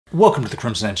Welcome to the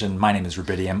Crimson Engine. My name is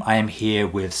Rubidium. I am here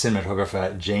with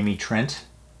cinematographer Jamie Trent.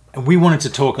 And we wanted to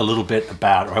talk a little bit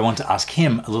about, or I want to ask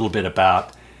him a little bit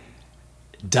about,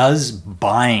 does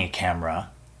buying a camera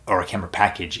or a camera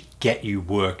package get you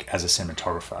work as a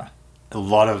cinematographer? A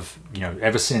lot of,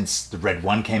 ever since the Red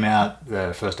 1 came out,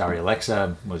 the first ARRI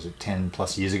Alexa, was it 10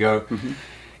 plus years ago?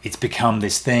 It's become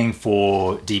this thing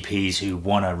for DPs who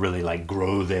want to really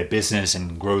grow their business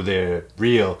and grow their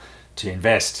reel to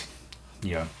invest,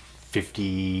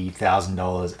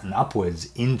 $50,000 and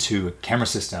upwards into a camera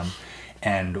system.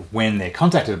 And when they're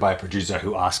contacted by a producer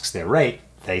who asks their rate,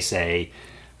 they say,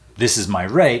 this is my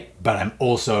rate, but I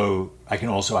can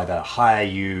also either hire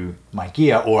you my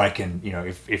gear, or I can,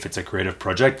 if it's a creative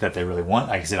project that they really want,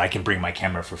 like I said, I can bring my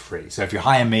camera for free. So if you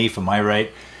hire me for my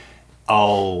rate,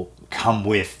 I'll come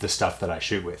with the stuff that I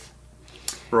shoot with.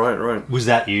 Right. Was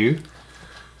that you?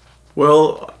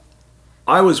 Well,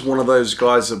 I was one of those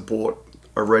guys that bought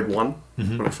a Red 1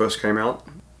 when it first came out.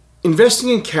 Investing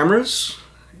in cameras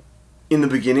in the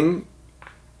beginning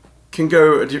can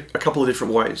go a couple of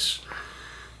different ways.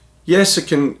 Yes, it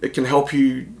can help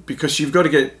you because you've got to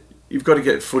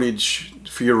get footage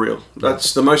for your reel.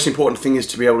 That's the most important thing, is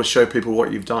to be able to show people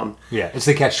what you've done. Yeah, it's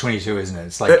the catch-22, isn't it?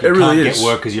 It's like you can't get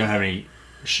work because you don't have any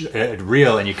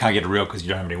reel, and you can't get a reel because you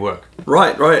don't have any work.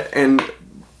 Right.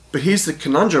 But here's the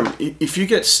conundrum. If you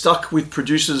get stuck with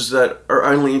producers that are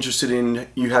only interested in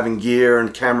you having gear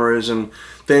and cameras, and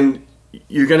then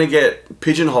you're going to get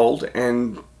pigeonholed,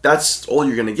 and that's all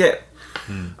you're going to get.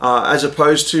 As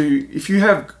opposed to if you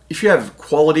have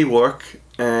quality work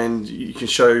and you can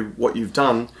show what you've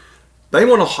done, they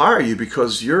want to hire you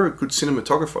because you're a good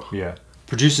cinematographer. Yeah.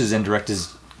 Producers and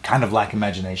directors kind of lack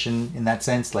imagination in that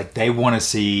sense. Like, they want to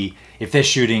see, if they're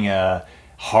shooting a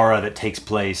horror that takes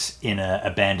place in an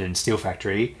abandoned steel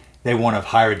factory, they want to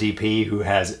hire a DP who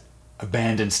has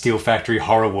abandoned steel factory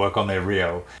horror work on their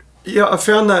reel. Yeah, I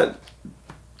found that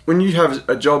when you have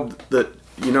a job that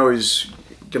is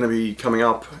going to be coming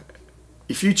up,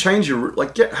 if you change your,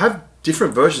 have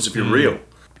different versions of your reel.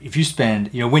 If you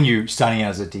spend, when you're starting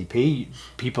out as a DP,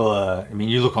 people are,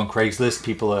 you look on Craigslist,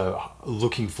 people are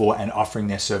looking for and offering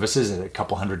their services at a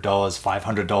couple $100,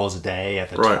 $500 a day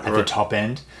at the top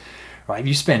end. Right? If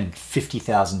you spend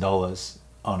 $50,000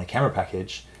 on a camera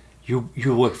package,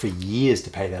 you'll work for years to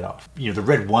pay that off. The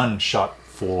Red 1 shot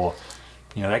for,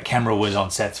 that camera was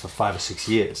on sets for 5 or 6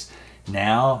 years.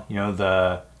 Now,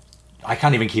 I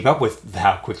can't even keep up with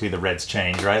how quickly the Reds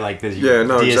change, right? Like, there's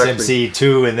DSMC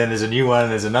 2, and then there's a new one,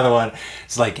 and there's another one.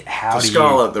 It's like, how do you... The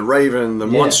Scarlet, the Raven, the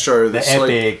Monstro, the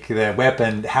Epic, the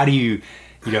Weapon. How do you,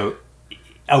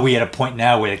 are we at a point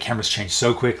now where the cameras change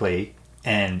so quickly,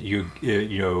 and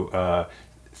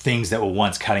things that were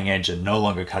once cutting edge are no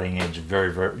longer cutting edge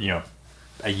very, very,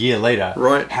 a year later.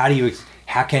 Right.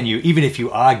 How can you, even if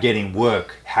you are getting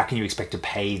work, how can you expect to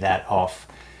pay that off?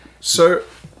 So,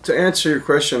 to answer your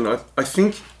question, I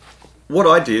think what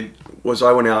I did was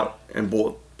I went out and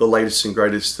bought the latest and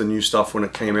greatest, the new stuff when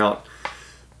it came out.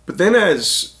 But then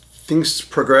as things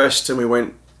progressed and we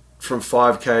went from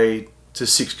 5K to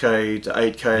 6K to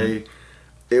 8K,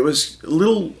 it was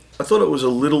I thought it was a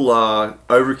little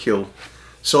overkill.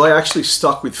 So I actually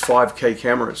stuck with 5K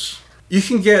cameras. You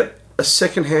can get a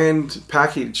secondhand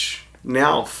package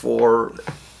now for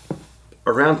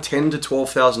around $10,000 to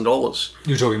 $12,000.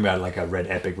 You're talking about like a Red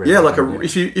Epic.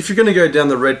 If you're going to go down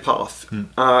the Red path,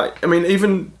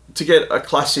 even to get a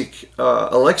classic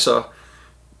Alexa,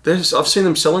 I've seen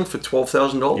them selling for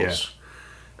 $12,000. Yeah.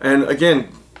 And again,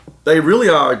 they really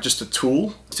are just a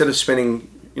tool. Instead of spending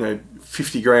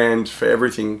 50 grand for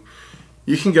everything,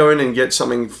 you can go in and get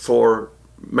something for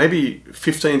maybe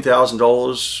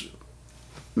 $15,000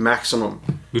 maximum.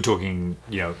 You're talking,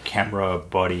 camera,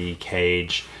 body,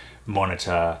 cage,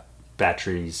 monitor,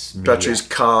 batteries,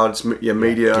 cards,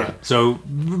 media. Yeah. So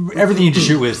everything you just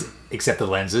shoot with except the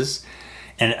lenses.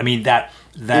 And that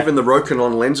even the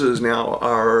Rokinon lenses now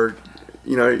are,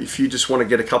 if you just want to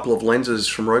get a couple of lenses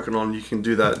from Rokinon, you can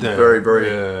do that very, very...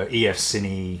 EF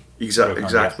Cine.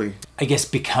 Exactly. Yeah. I guess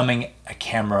becoming a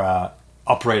camera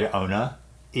operator owner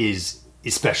is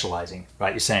specializing,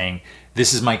 right? You're saying,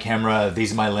 this is my camera,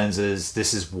 these are my lenses,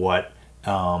 this is what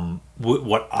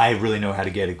I really know how to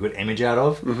get a good image out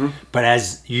of. But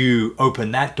as you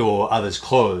open that door, others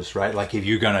close, right? Like, if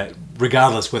you're gonna,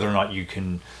 regardless whether or not you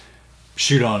can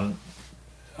shoot on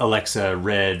Alexa,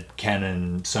 Red,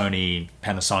 Canon, Sony,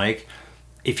 Panasonic,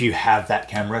 if you have that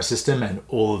camera system and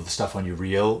all of the stuff on your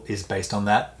reel is based on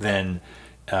that, then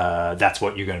that's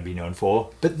what you're going to be known for.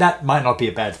 But that might not be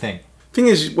a bad thing. Thing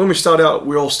is, when we start out,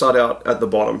 we all start out at the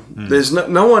bottom. There's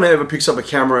no one ever picks up a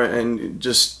camera and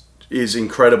just is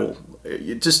incredible.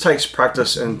 It just takes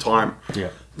practice and time. Yeah.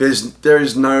 There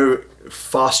is no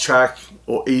fast track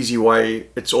or easy way.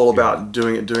 It's all about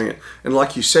doing it. And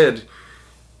like you said,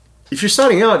 if you're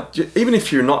starting out, even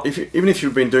if you're not, even if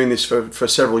you've been doing this for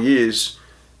several years,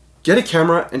 get a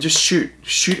camera and just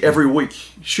shoot every week.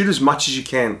 Shoot as much as you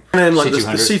can. And then like the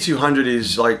C200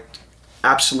 is like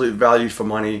absolute value for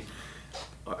money.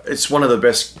 It's one of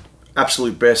the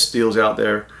absolute best deals out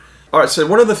there. All right, so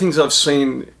one of the things I've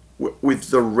seen with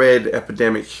the red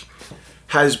epidemic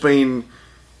has been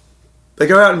they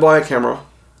go out and buy a camera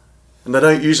and they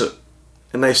don't use it,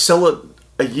 and they sell it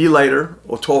a year later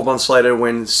or 12 months later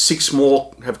when 6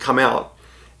 more have come out.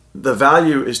 The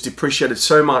value is depreciated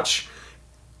so much,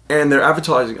 and they're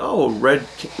advertising, oh, red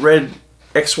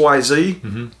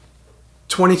XYZ,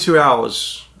 22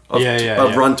 hours of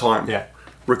runtime,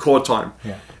 record time.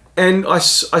 Yeah. And I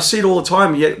see it all the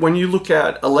time, yet when you look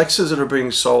at Alexas that are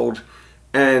being sold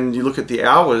and you look at the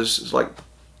hours, it's like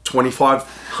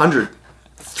 2,500,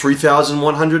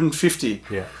 3,150.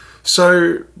 Yeah.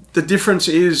 So the difference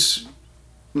is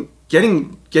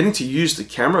getting to use the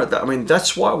camera. I mean,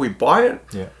 that's why we buy it.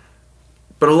 Yeah.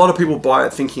 But a lot of people buy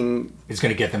it thinking it's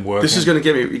going to get them working. This is going to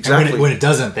get me exactly. And when it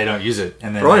doesn't, they don't use it,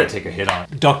 and then they take a hit on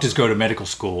it. Doctors go to medical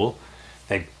school,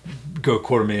 they go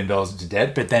 $250,000 into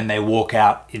debt, but then they walk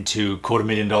out into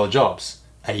 $250,000 jobs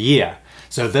a year.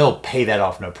 So they'll pay that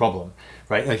off no problem,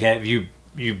 right? Like if you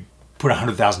put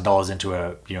 $100,000 into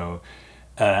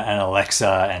an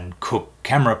Alexa and Cook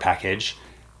camera package,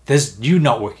 there's you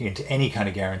not working into any kind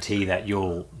of guarantee that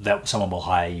someone will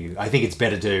hire you. I think it's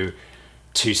better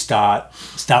to start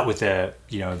with the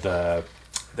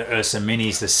Ursa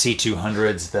Minis, the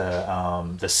C200s,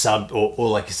 the sub, or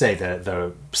like you say,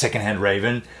 the secondhand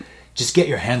Raven. Just get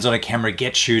your hands on a camera,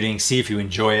 get shooting, see if you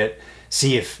enjoy it,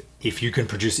 see if you can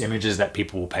produce images that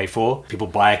people will pay for. People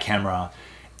buy a camera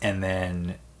and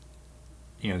then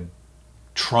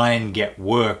try and get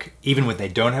work even when they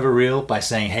don't have a reel by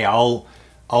saying, hey, I'll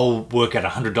work at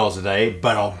 $100 a day,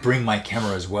 but I'll bring my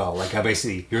camera as well. Like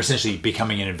you're essentially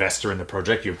becoming an investor in the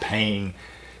project. You're bringing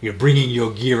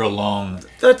your gear along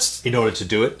in order to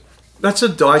do it. That's a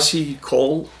dicey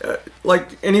call.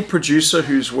 Like any producer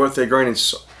who's worth their grain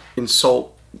in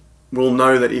salt will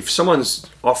know that if someone's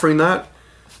offering that,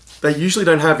 they usually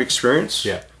don't have experience.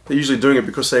 Yeah. They're usually doing it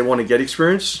because they want to get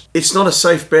experience. It's not a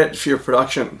safe bet for your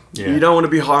production. Yeah. You don't want to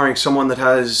be hiring someone that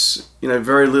has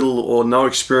very little or no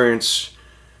experience,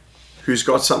 who's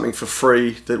got something for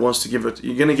free that wants to give it.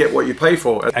 You're going to get what you pay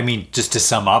for. I mean, just to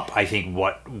sum up, I think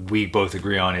what we both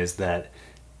agree on is that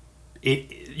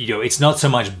it's not so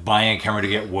much buying a camera to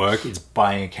get work, it's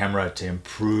buying a camera to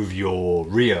improve your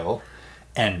reel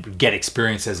and get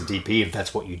experience as a DP if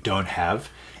that's what you don't have,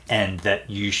 and that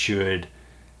you should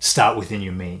start within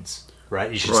your means. Right,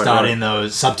 you should start in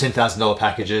those sub $10,000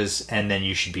 packages, and then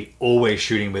you should be always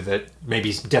shooting with it.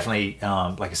 Maybe definitely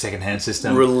like a secondhand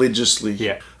system. Religiously.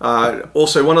 Yeah.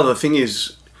 Also, one other thing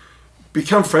is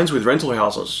become friends with rental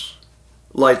houses.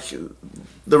 Like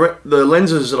the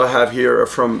lenses that I have here are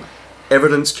from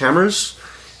Evidence Cameras,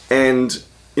 and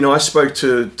I spoke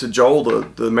to Joel,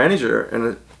 the manager,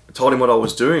 and I told him what I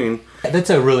was doing. That's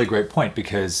a really great point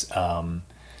because.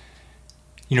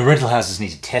 Rental houses need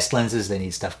to test lenses. They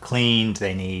need stuff cleaned.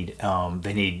 They need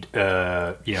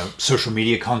social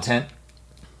media content.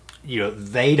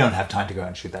 They don't have time to go out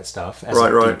and shoot that stuff. As a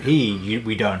DP,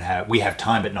 we have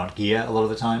time, but not gear a lot of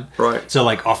the time. Right. So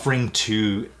like offering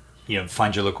to,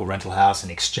 find your local rental house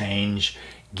and exchange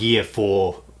gear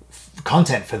for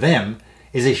content for them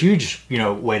is a huge,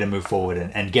 way to move forward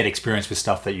and get experience with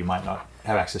stuff that you might not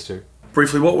have access to.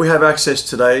 Briefly, what we have access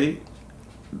today,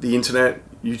 the internet,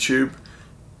 YouTube.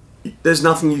 There's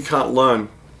nothing you can't learn.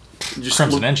 Just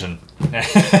Crimson Engine.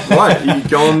 Right. You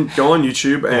go on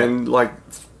YouTube and like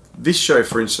this show,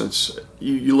 for instance,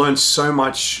 you learn so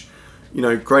much,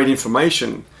 great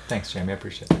information. Thanks, Jamie. I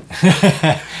appreciate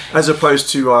it. As opposed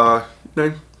to,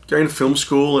 going to film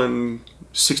school and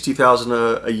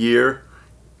 $60,000 a year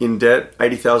in debt,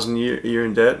 $80,000 a year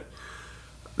in debt.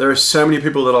 There are so many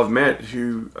people that I've met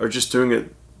who are just doing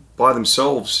it by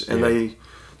themselves, and they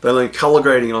learn color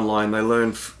grading online. They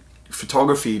learn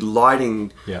photography,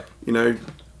 lighting,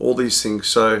 all these things.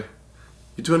 So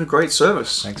you're doing a great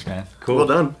service. Thanks, man. Cool. Well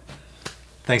done.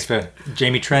 Thanks for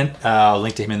Jamie Trent. I'll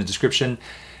link to him in the description.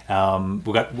 We've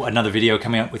got another video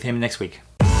coming up with him next week.